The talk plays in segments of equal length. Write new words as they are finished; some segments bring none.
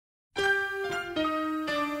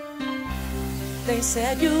They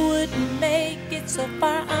said you wouldn't make it so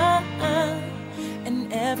far,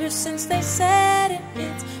 and ever since they said it,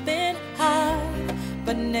 it's been hard.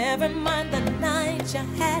 But never mind the night you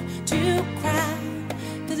had to cry,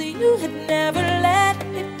 'cause you had never let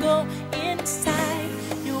it go inside.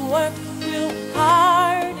 You worked real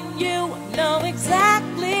hard and you know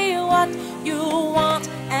exactly what you want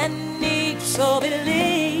and need. So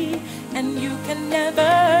believe, and you can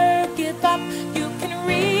never give up. You can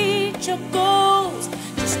reach your goal.